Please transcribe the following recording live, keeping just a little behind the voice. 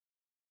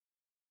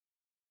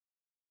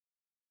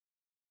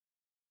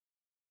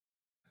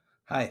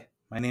Hi,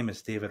 my name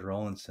is David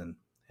Rolandson,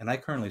 and I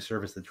currently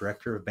serve as the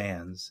Director of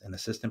Bands and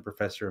Assistant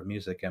Professor of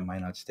Music at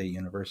Minot State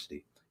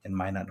University in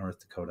Minot,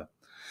 North Dakota.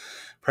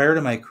 Prior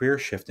to my career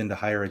shift into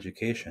higher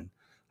education,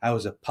 I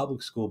was a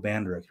public school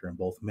band director in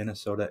both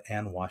Minnesota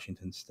and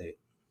Washington State.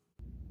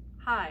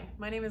 Hi,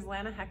 my name is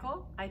Lana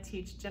Hekkel. I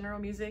teach general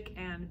music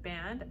and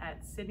band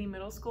at Sidney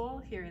Middle School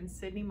here in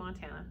Sidney,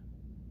 Montana.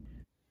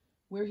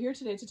 We're here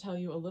today to tell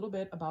you a little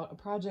bit about a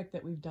project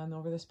that we've done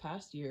over this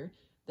past year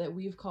that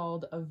we've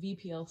called a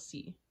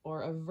VPLC,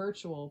 or a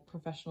Virtual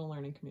Professional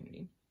Learning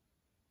Community.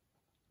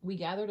 We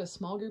gathered a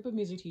small group of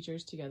music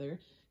teachers together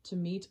to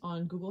meet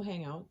on Google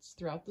Hangouts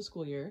throughout the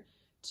school year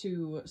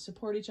to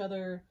support each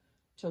other,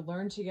 to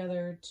learn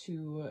together,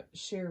 to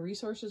share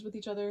resources with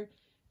each other,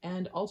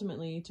 and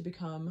ultimately to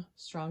become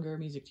stronger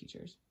music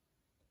teachers.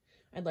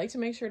 I'd like to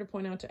make sure to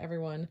point out to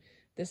everyone,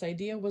 this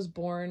idea was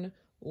born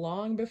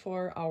long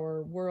before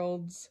our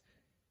worlds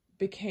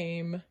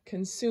became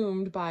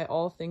consumed by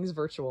all things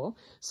virtual.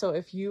 So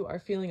if you are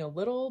feeling a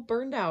little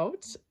burned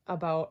out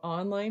about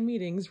online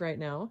meetings right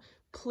now,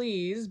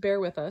 please bear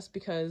with us,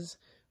 because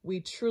we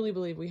truly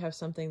believe we have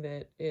something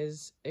that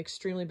is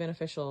extremely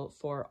beneficial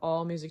for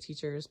all music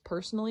teachers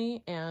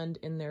personally and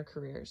in their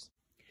careers.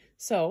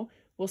 So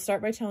we'll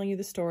start by telling you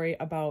the story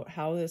about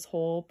how this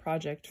whole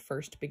project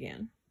first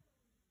began.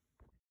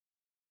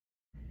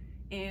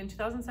 In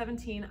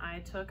 2017, I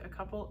took a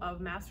couple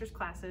of master's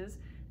classes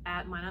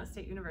at Minot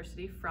State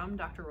University from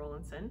Dr.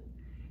 Rolandson.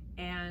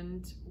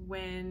 And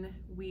when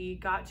we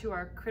got to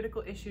our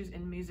critical issues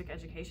in music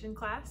education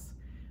class,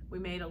 we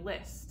made a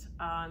list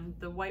on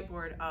the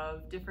whiteboard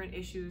of different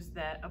issues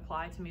that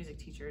apply to music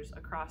teachers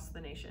across the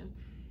nation.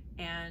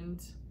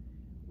 And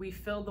we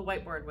filled the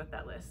whiteboard with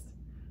that list.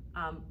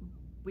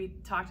 We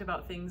talked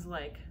about things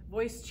like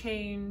voice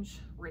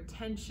change,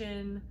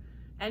 retention,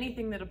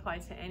 anything that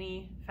applied to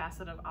any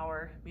facet of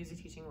our music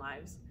teaching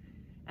lives.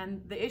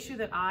 And the issue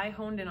that I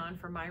honed in on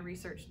for my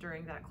research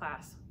during that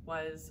class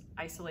was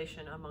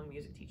isolation among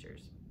music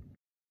teachers.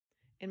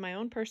 In my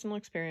own personal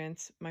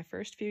experience, my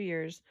first few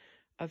years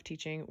of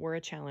teaching were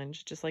a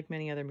challenge, just like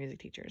many other music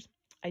teachers.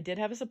 I did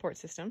have a support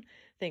system,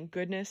 thank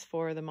goodness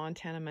for the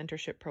Montana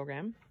Mentorship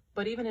Program.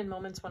 But even in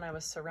moments when I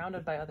was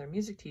surrounded by other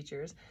music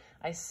teachers,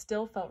 I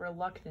still felt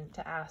reluctant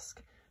to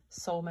ask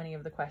so many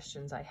of the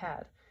questions I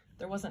had.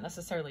 There wasn't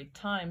necessarily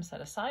time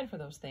set aside for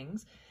those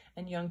things,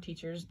 and young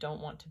teachers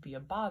don't want to be a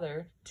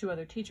bother to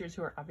other teachers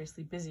who are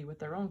obviously busy with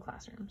their own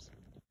classrooms.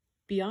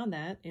 Beyond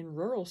that, in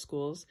rural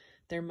schools,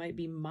 there might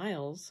be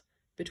miles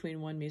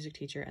between one music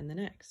teacher and the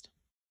next.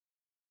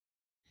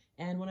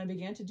 And when I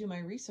began to do my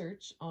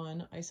research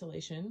on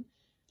isolation,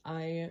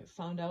 I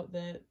found out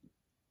that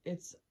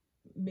it's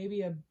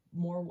maybe a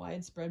more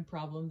widespread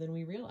problem than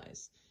we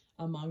realize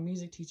among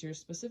music teachers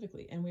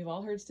specifically. And we've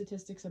all heard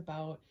statistics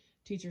about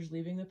teachers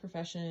leaving the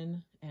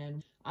profession,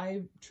 and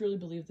I truly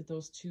believe that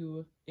those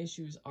two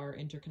issues are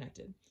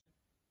interconnected.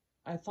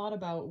 I thought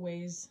about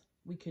ways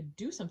we could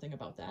do something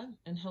about that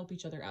and help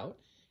each other out.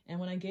 And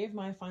when I gave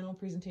my final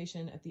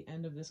presentation at the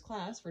end of this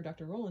class for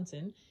Dr.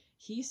 Rolandson,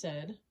 he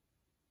said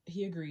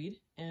he agreed,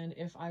 and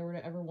if I were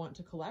to ever want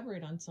to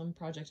collaborate on some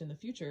project in the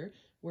future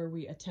where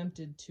we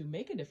attempted to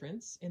make a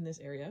difference in this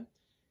area,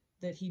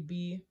 that he'd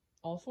be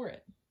all for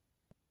it.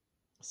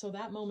 So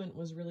that moment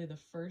was really the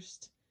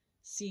first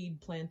seed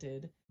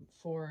planted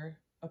for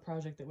a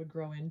project that would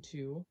grow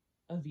into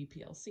a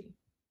VPLC.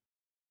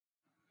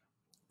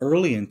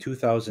 Early in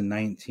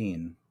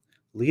 2019,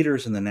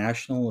 leaders in the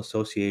National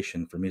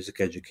Association for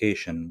Music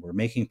Education were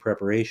making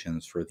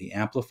preparations for the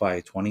Amplify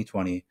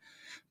 2020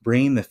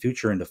 Bringing the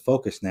Future into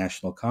Focus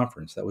National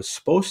Conference that was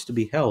supposed to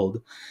be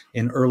held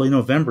in early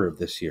November of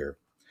this year.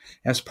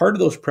 As part of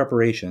those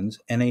preparations,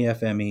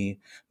 NAFME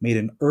made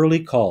an early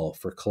call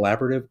for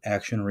collaborative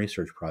action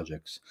research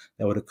projects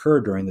that would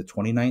occur during the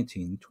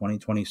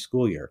 2019-2020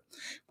 school year,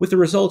 with the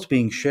results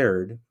being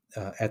shared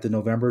at the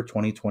November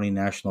 2020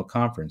 National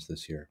Conference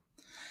this year.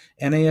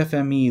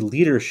 NAFME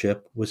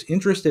leadership was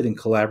interested in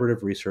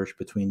collaborative research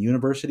between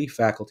university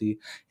faculty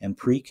and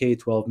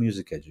pre-K-12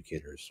 music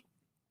educators.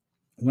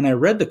 When I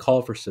read the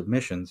call for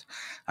submissions,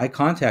 I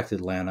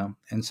contacted Lana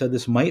and said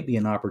this might be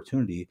an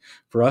opportunity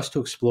for us to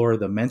explore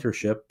the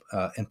mentorship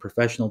and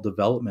professional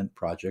development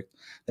project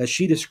that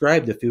she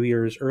described a few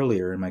years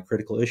earlier in my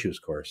critical issues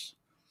course.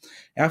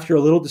 After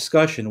a little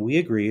discussion, we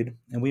agreed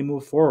and we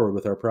moved forward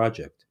with our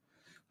project.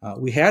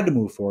 We had to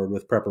move forward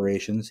with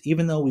preparations,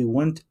 even though we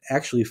wouldn't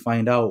actually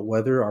find out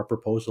whether our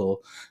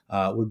proposal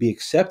would be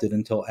accepted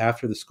until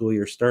after the school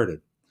year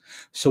started.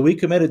 So we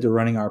committed to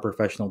running our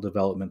professional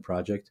development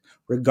project,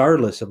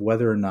 regardless of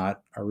whether or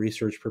not our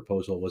research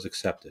proposal was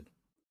accepted.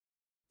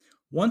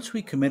 Once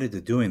we committed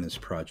to doing this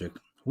project,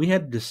 we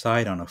had to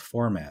decide on a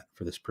format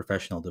for this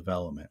professional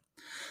development.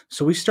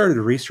 So we started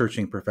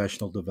researching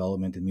professional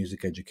development in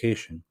music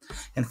education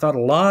and found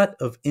a lot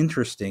of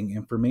interesting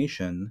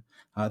information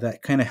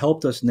that kind of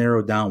helped us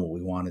narrow down what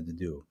we wanted to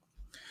do.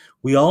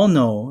 We all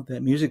know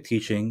that music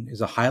teaching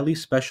is a highly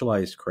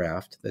specialized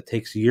craft that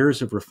takes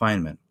years of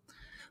refinement.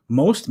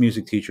 Most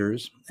music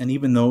teachers, and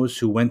even those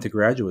who went to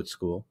graduate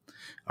school,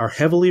 are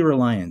heavily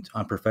reliant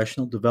on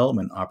professional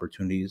development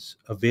opportunities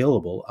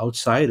available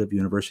outside of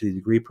university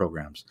degree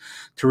programs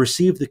to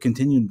receive the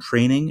continued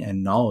training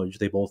and knowledge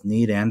they both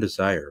need and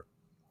desire.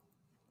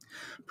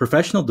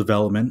 Professional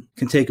development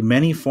can take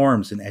many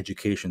forms in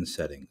education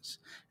settings,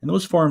 and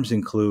those forms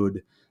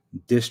include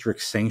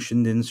district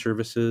sanctioned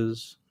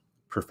in-services,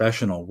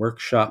 professional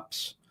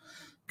workshops,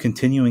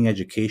 continuing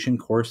education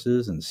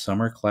courses and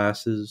summer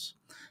classes,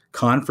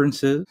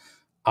 conferences,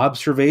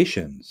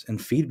 observations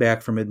and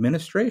feedback from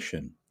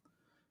administration,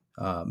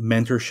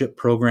 mentorship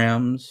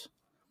programs,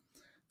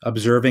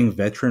 observing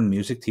veteran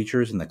music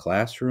teachers in the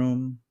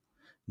classroom,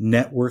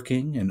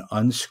 networking and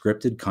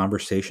unscripted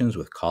conversations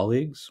with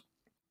colleagues,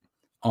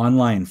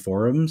 online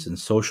forums and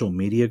social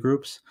media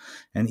groups,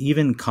 and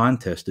even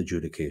contest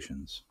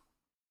adjudications.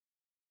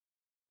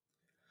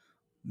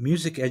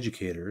 Music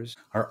educators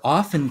are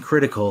often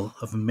critical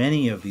of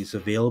many of these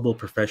available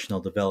professional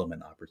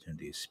development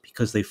opportunities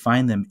because they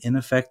find them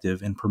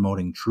ineffective in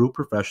promoting true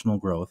professional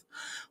growth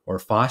or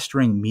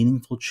fostering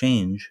meaningful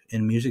change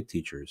in music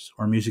teachers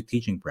or music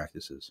teaching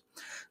practices,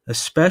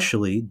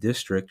 especially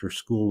district or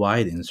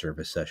school-wide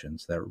in-service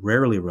sessions that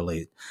rarely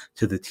relate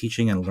to the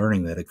teaching and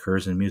learning that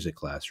occurs in music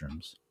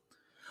classrooms.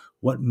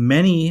 What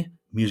many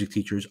music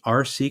teachers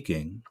are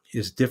seeking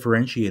is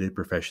differentiated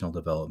professional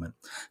development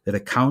that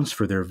accounts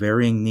for their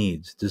varying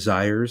needs,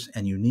 desires,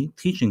 and unique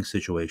teaching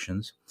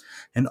situations,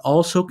 and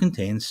also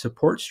contains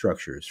support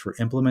structures for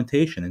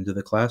implementation into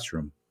the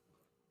classroom.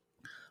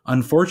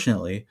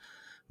 Unfortunately,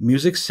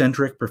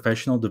 music-centric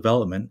professional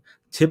development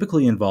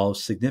typically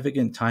involves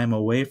significant time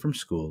away from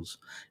schools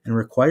and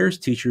requires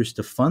teachers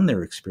to fund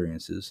their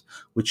experiences,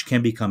 which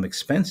can become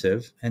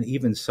expensive and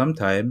even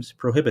sometimes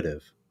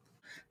prohibitive.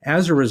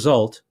 As a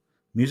result,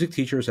 music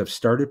teachers have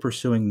started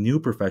pursuing new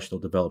professional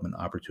development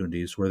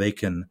opportunities where they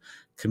can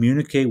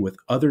communicate with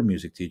other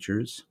music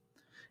teachers,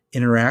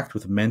 interact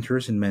with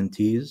mentors and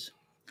mentees,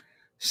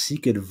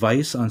 seek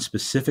advice on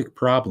specific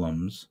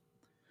problems,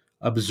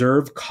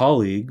 observe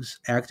colleagues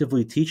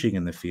actively teaching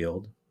in the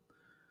field,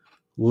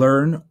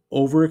 learn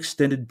over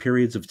extended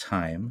periods of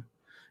time,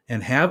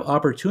 and have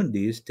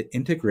opportunities to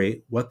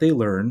integrate what they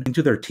learn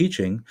into their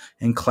teaching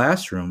in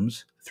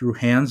classrooms through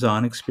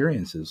hands-on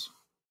experiences.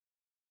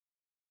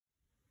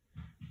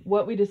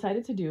 What we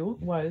decided to do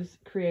was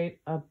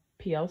create a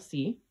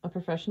PLC, a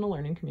professional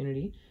learning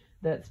community,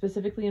 that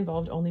specifically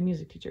involved only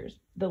music teachers.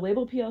 The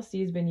label PLC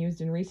has been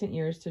used in recent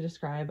years to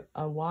describe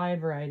a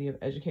wide variety of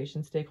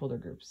education stakeholder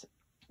groups.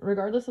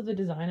 Regardless of the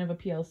design of a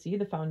PLC,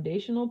 the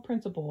foundational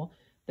principle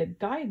that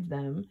guides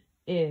them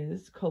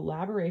is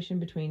collaboration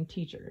between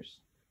teachers.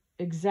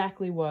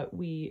 Exactly what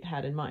we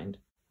had in mind.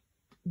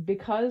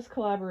 Because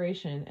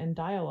collaboration and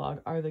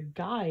dialogue are the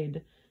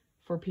guide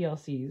for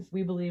PLCs,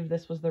 we believe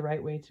this was the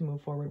right way to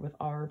move forward with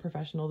our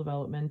professional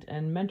development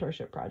and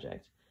mentorship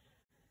project.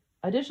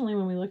 Additionally,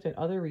 when we looked at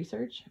other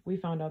research, we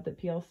found out that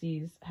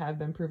PLCs have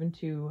been proven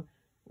to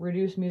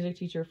reduce music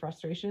teacher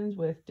frustrations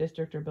with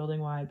district or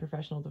building-wide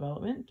professional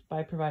development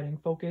by providing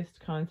focused,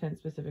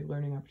 content-specific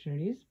learning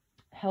opportunities,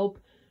 help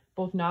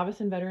both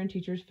novice and veteran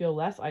teachers feel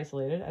less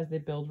isolated as they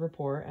build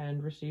rapport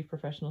and receive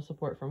professional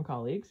support from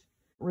colleagues,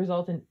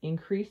 result in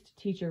increased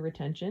teacher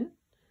retention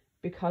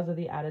because of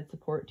the added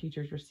support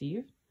teachers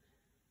receive,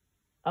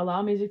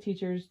 allow music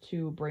teachers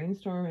to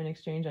brainstorm and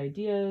exchange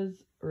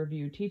ideas,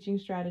 review teaching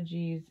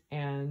strategies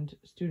and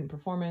student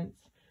performance,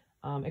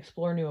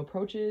 explore new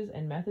approaches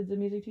and methods of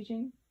music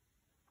teaching.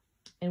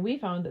 And we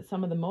found that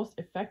some of the most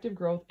effective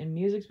growth in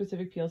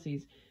music-specific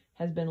PLCs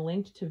has been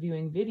linked to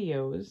viewing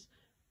videos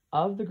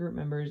of the group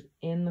members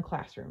in the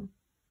classroom.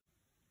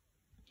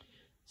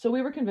 So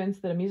we were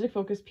convinced that a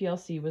music-focused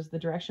PLC was the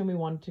direction we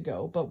wanted to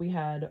go, but we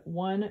had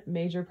one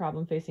major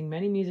problem facing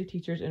many music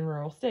teachers in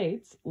rural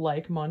states,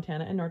 like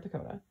Montana and North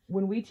Dakota.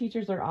 When we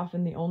teachers are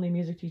often the only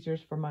music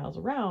teachers for miles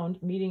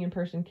around, meeting in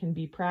person can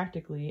be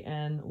practically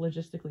and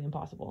logistically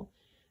impossible.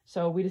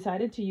 So we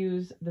decided to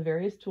use the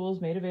various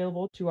tools made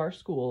available to our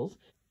schools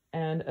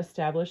and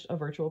establish a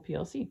virtual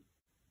PLC.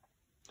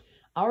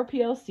 Our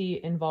PLC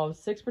involves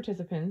 6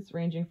 participants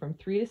ranging from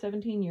 3 to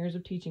 17 years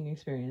of teaching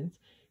experience,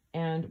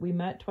 and we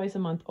met twice a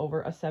month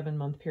over a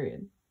 7-month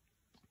period.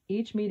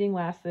 Each meeting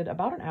lasted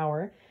about an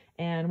hour,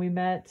 and we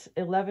met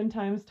 11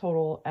 times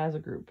total as a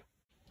group.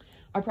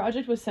 Our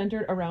project was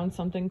centered around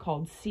something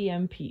called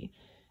CMP,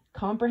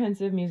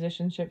 Comprehensive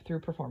Musicianship Through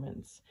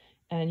Performance,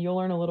 and you'll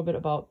learn a little bit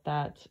about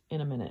that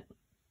in a minute.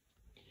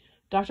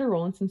 Dr.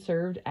 Rolandson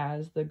served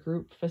as the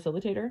group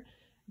facilitator,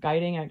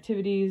 guiding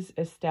activities,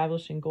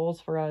 establishing goals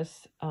for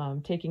us,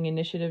 taking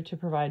initiative to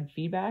provide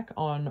feedback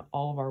on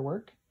all of our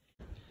work.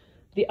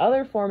 The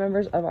other 4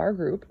 members of our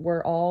group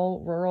were all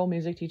rural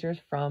music teachers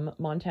from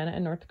Montana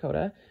and North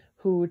Dakota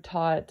who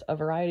taught a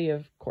variety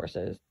of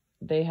courses.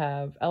 They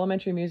have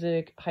elementary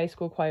music, high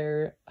school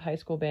choir, high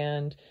school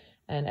band,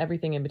 and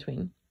everything in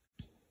between.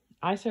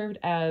 I served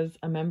as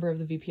a member of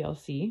the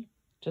VPLC,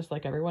 just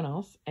like everyone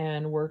else,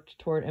 and worked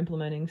toward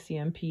implementing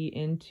CMP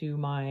into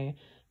my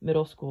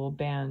middle school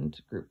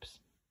band groups.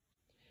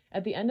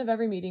 At the end of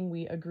every meeting,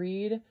 we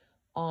agreed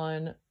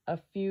on a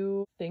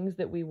few things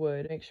that we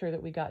would make sure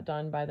that we got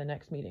done by the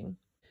next meeting.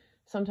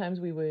 Sometimes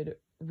we would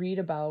read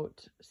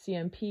about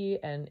CMP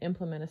and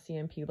implement a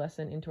CMP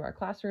lesson into our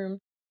classroom.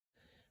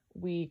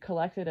 We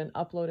collected and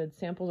uploaded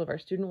samples of our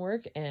student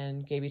work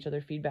and gave each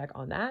other feedback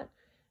on that.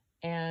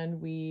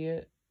 And we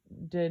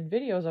did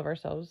videos of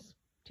ourselves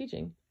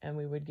teaching, and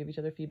we would give each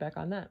other feedback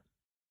on that.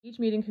 Each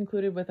meeting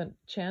concluded with a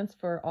chance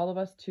for all of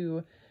us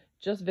to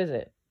just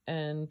visit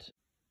and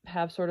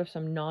have sort of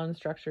some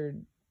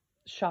non-structured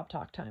shop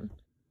talk time.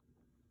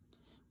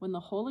 When the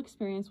whole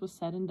experience was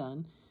said and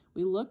done,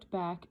 we looked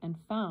back and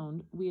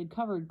found we had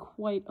covered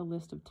quite a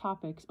list of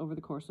topics over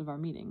the course of our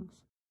meetings.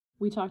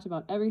 We talked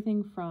about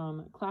everything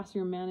from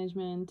classroom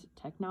management,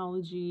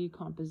 technology,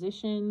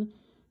 composition,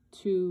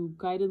 to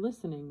guided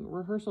listening,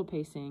 rehearsal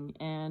pacing,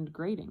 and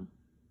grading.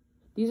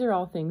 These are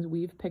all things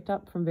we've picked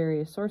up from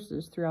various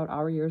sources throughout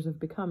our years of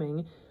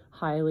becoming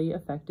highly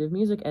effective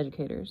music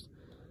educators.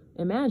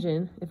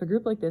 Imagine if a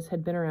group like this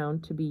had been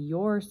around to be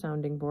your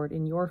sounding board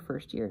in your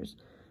first years,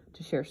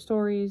 to share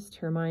stories,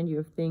 to remind you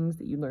of things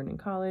that you learned in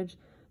college,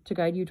 to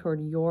guide you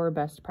toward your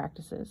best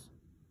practices.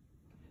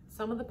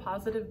 Some of the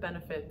positive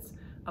benefits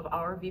of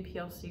our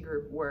VPLC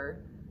group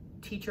were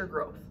teacher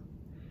growth.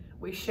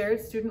 We shared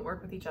student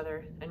work with each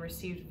other and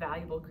received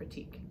valuable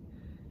critique.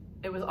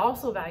 It was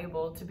also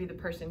valuable to be the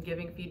person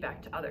giving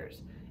feedback to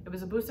others. It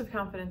was a boost of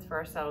confidence for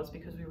ourselves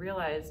because we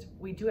realized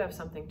we do have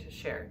something to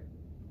share.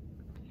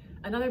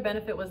 Another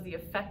benefit was the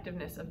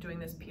effectiveness of doing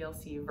this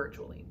PLC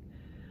virtually.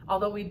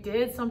 Although we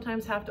did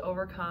sometimes have to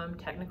overcome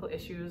technical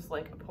issues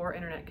like a poor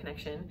internet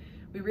connection,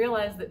 we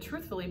realized that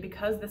truthfully,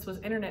 because this was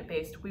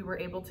internet-based, we were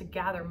able to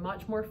gather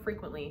much more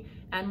frequently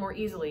and more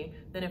easily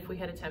than if we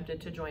had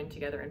attempted to join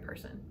together in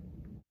person.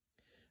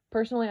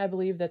 Personally, I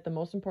believe that the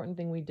most important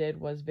thing we did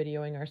was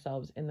videoing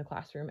ourselves in the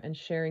classroom and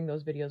sharing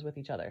those videos with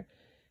each other.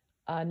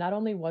 Not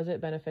only was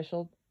it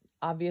beneficial,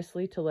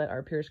 obviously, to let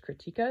our peers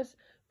critique us,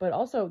 but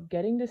also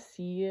getting to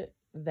see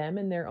them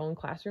in their own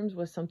classrooms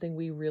was something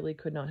we really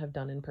could not have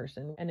done in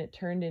person. And it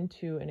turned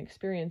into an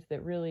experience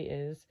that really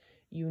is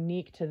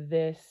unique to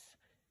this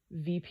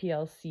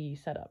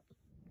VPLC setup.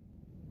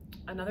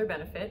 Another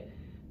benefit,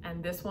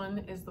 and this one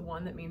is the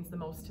one that means the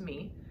most to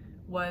me,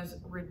 was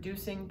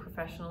reducing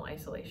professional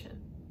isolation.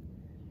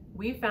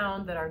 We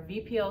found that our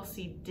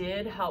VPLC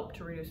did help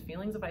to reduce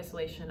feelings of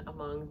isolation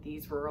among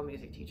these rural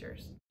music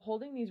teachers.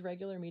 Holding these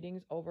regular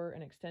meetings over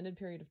an extended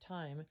period of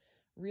time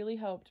really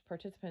helped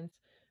participants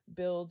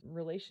build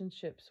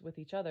relationships with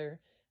each other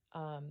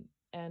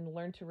and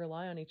learn to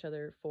rely on each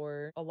other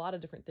for a lot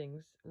of different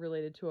things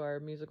related to our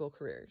musical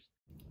careers.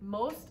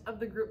 Most of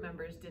the group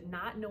members did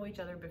not know each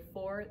other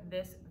before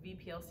this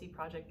VPLC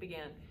project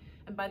began,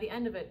 and by the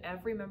end of it,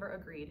 every member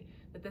agreed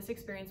that this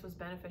experience was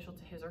beneficial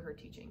to his or her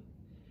teaching.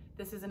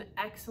 This is an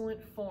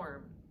excellent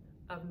form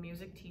of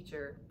music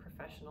teacher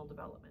professional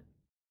development.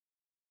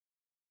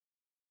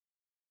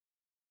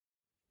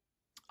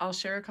 I'll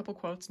share a couple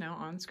quotes now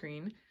on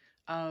screen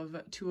of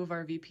two of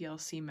our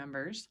VPLC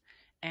members,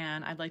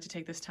 and I'd like to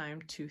take this time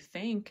to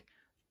thank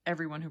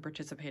everyone who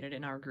participated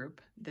in our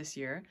group this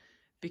year,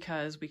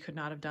 because we could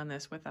not have done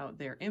this without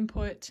their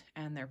input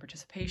and their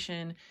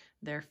participation,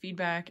 their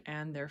feedback,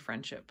 and their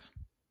friendship.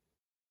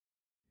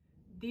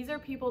 These are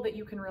people that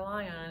you can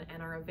rely on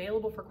and are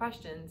available for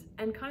questions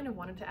and kind of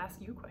wanted to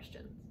ask you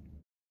questions.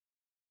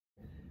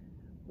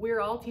 We're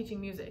all teaching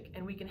music,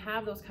 and we can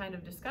have those kind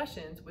of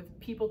discussions with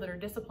people that are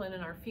disciplined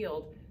in our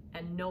field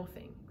and know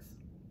things.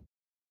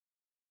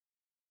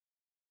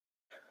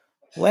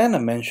 Lana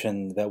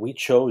mentioned that we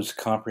chose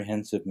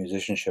comprehensive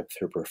musicianship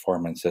through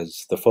performance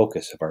as the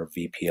focus of our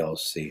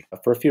VPLC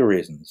for a few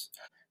reasons.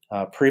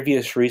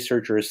 Previous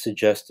researchers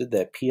suggested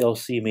that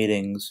PLC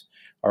meetings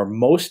are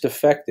most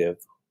effective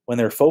when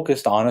they're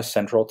focused on a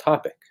central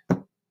topic.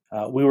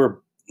 We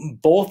were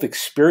both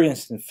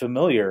experienced and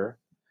familiar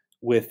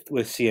with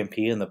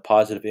CMP and the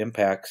positive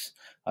impacts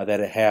that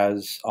it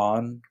has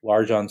on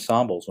large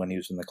ensembles when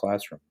used in the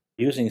classroom.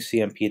 Using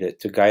CMP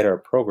to guide our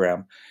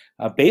program,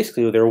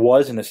 basically there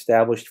was an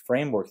established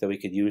framework that we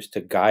could use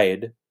to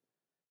guide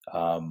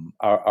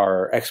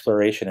our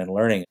exploration and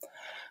learning.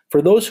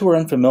 For those who are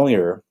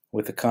unfamiliar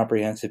with the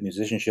Comprehensive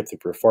Musicianship Through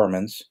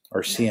Performance,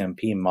 or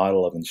CMP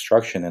model of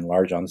instruction in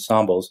large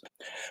ensembles,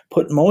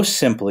 put most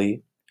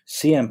simply,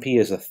 CMP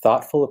is a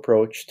thoughtful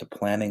approach to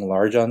planning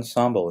large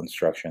ensemble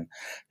instruction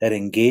that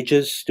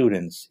engages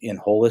students in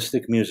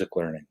holistic music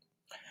learning.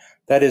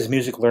 That is,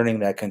 music learning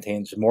that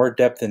contains more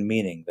depth and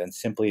meaning than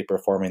simply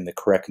performing the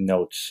correct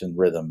notes and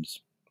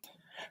rhythms.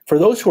 For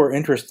those who are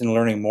interested in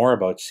learning more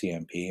about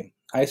CMP,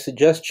 I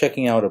suggest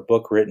checking out a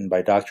book written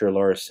by Dr.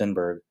 Laura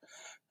Sinberg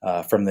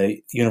from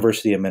the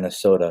University of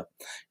Minnesota.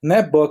 And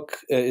that book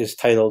is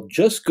titled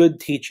Just Good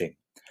Teaching,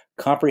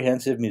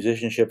 Comprehensive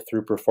Musicianship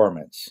Through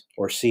Performance,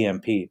 or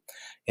CMP,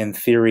 in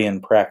Theory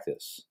and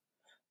Practice.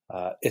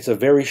 It's a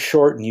very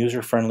short and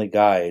user-friendly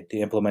guide to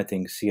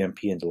implementing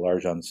CMP into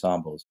large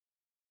ensembles.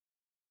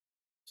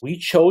 We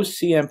chose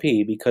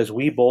CMP because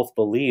we both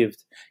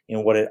believed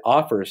in what it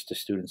offers to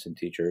students and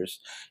teachers,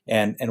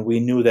 and we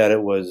knew that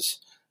it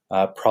was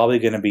probably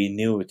going to be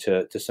new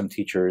to some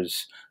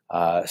teachers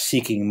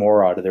seeking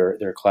more out of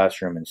their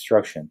classroom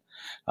instruction.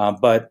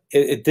 But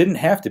it didn't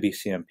have to be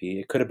CMP.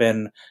 It could have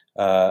been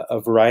a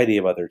variety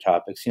of other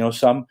topics.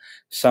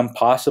 Some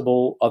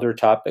possible other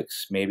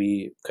topics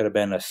maybe could have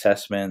been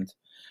assessment,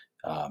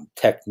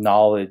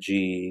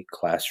 technology,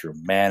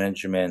 classroom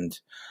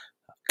management,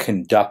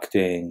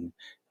 conducting.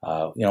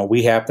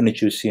 We happen to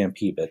choose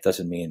CMP, but it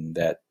doesn't mean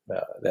that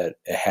it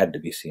had to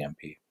be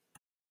CMP.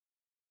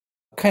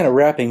 Kind of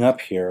wrapping up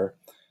here,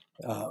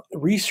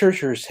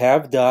 researchers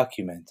have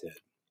documented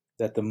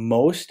that the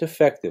most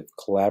effective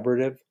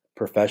collaborative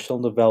professional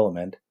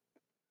development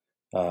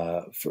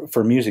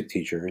for music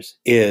teachers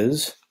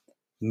is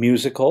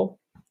musical,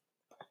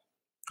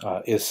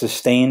 is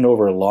sustained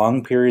over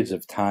long periods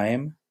of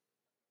time,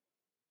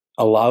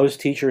 allows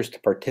teachers to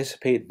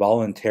participate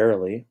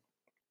voluntarily,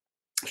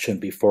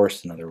 shouldn't be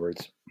forced, in other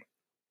words.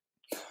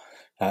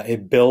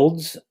 It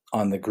builds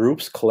on the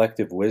group's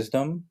collective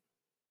wisdom.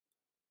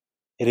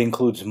 It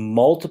includes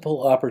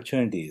multiple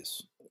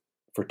opportunities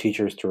for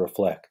teachers to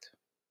reflect.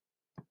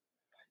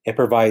 It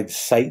provides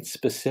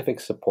site-specific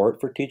support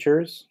for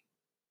teachers,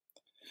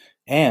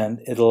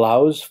 and it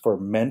allows for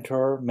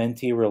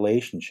mentor-mentee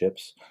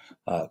relationships,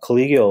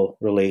 collegial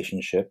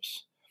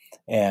relationships,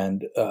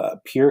 and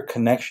peer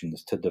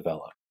connections to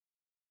develop.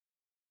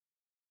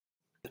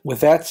 With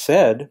that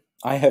said,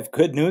 I have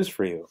good news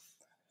for you.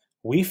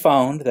 We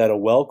found that a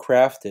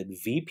well-crafted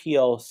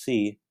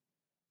VPLC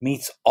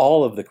meets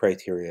all of the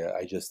criteria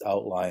I just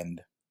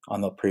outlined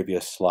on the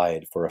previous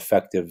slide for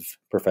effective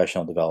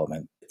professional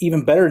development.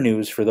 Even better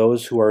news for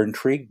those who are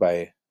intrigued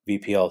by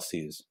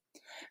VPLCs.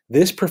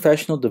 This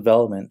professional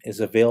development is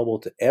available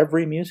to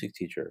every music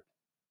teacher.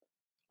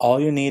 All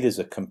you need is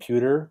a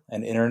computer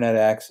and internet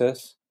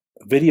access,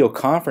 video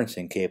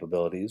conferencing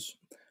capabilities.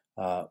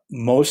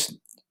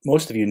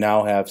 Most of you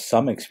now have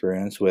some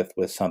experience with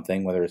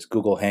something, whether it's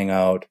Google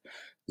Hangout,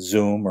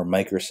 Zoom, or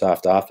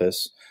Microsoft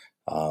Office,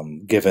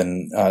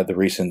 given the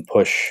recent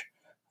push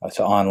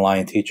to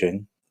online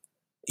teaching.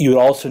 You would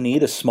also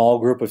need a small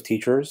group of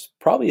teachers,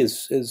 probably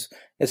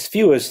as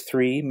few as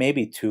 3,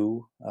 maybe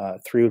 2.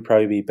 3 would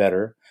probably be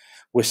better,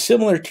 with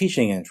similar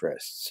teaching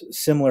interests,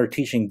 similar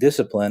teaching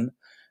discipline,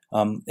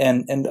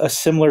 and a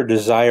similar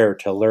desire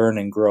to learn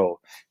and grow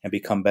and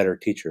become better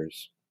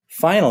teachers.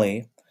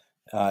 Finally,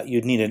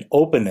 you'd need an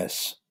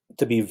openness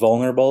to be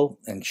vulnerable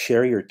and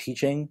share your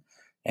teaching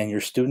and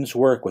your students'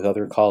 work with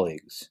other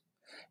colleagues.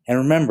 And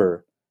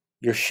remember,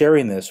 you're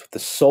sharing this with the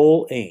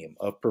sole aim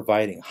of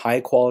providing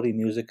high-quality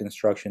music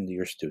instruction to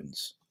your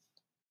students.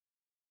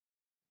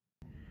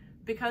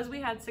 Because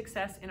we had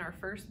success in our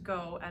first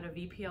go at a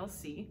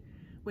VPLC,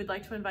 we'd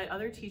like to invite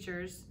other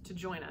teachers to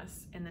join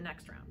us in the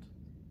next round.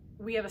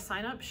 We have a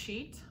sign-up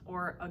sheet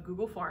or a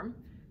Google form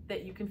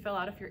that you can fill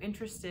out if you're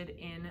interested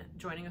in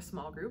joining a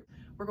small group.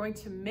 We're going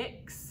to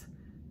mix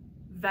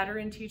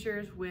veteran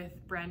teachers with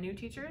brand new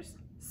teachers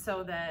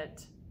so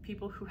that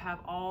people who have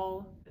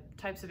all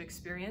types of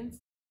experience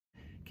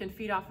can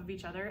feed off of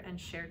each other and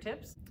share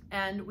tips.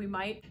 And we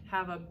might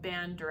have a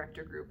band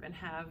director group and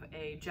have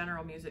a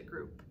general music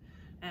group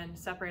and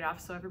separate off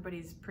so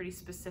everybody's pretty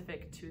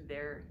specific to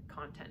their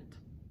content.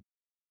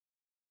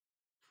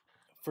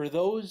 For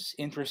those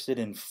interested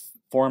in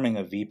forming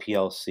a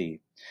VPLC,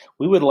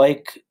 we would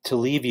like to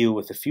leave you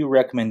with a few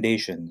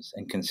recommendations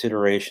and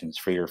considerations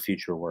for your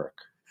future work.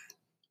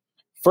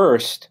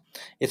 First,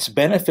 it's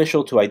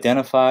beneficial to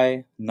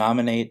identify,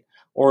 nominate,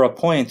 or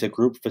appoint a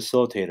group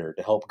facilitator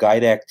to help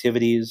guide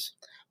activities,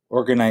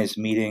 organize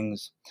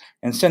meetings,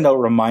 and send out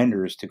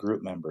reminders to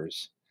group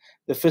members.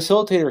 The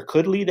facilitator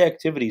could lead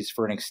activities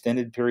for an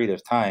extended period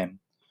of time,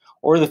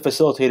 or the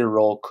facilitator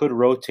role could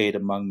rotate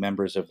among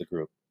members of the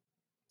group.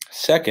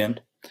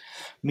 Second,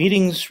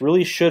 meetings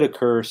really should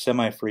occur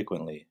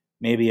semi-frequently,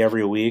 maybe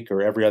every week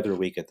or every other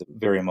week at the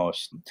very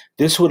most.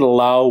 This would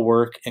allow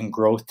work and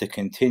growth to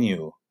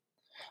continue.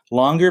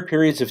 Longer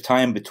periods of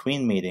time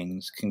between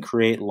meetings can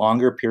create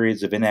longer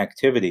periods of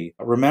inactivity.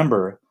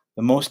 Remember,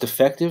 the most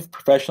effective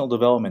professional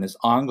development is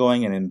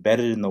ongoing and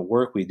embedded in the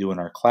work we do in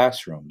our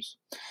classrooms.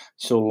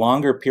 So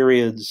longer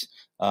periods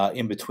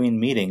in between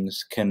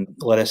meetings can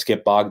let us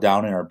get bogged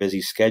down in our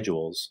busy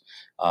schedules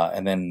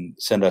and then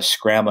send us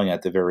scrambling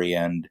at the very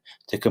end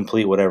to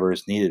complete whatever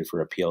is needed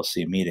for a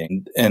PLC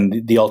meeting.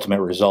 And the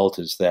ultimate result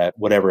is that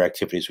whatever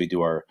activities we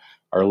do are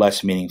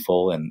less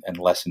meaningful and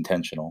less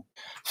intentional.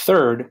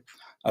 Third,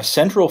 a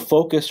central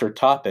focus or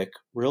topic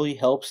really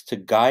helps to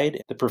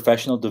guide the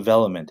professional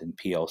development in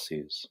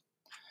PLCs.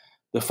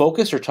 The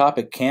focus or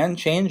topic can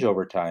change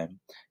over time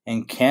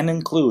and can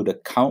include a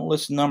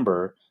countless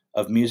number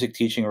of music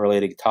teaching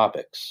related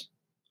topics.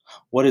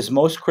 What is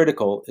most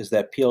critical is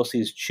that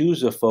PLCs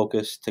choose a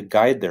focus to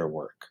guide their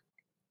work.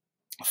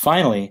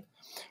 Finally,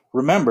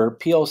 remember,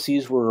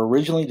 PLCs were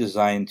originally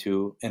designed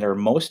to and are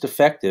most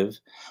effective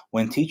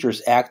when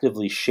teachers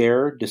actively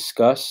share,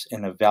 discuss,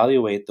 and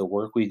evaluate the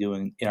work we do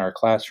in our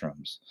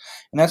classrooms.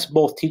 And that's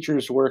both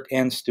teachers' work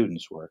and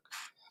students' work.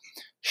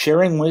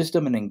 Sharing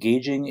wisdom and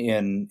engaging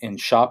in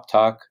shop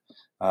talk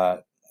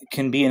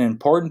can be an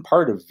important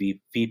part of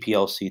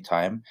VPLC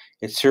time.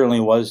 It certainly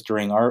was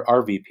during our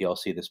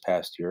VPLC this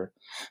past year.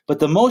 But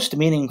the most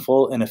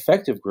meaningful and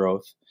effective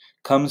growth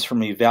comes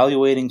from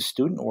evaluating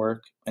student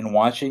work and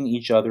watching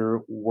each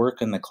other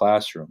work in the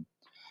classroom.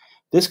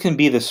 This can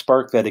be the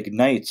spark that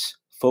ignites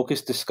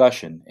focused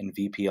discussion in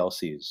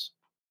VPLCs.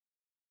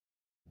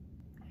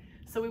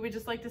 So we would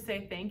just like to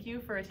say thank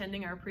you for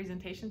attending our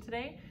presentation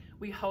today.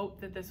 We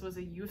hope that this was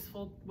a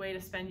useful way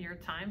to spend your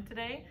time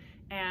today,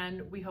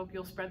 and we hope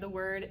you'll spread the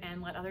word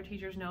and let other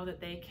teachers know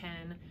that they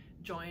can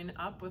join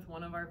up with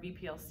one of our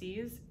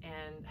VPLCs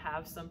and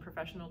have some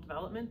professional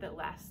development that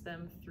lasts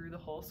them through the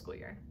whole school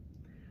year.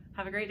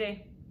 Have a great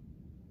day.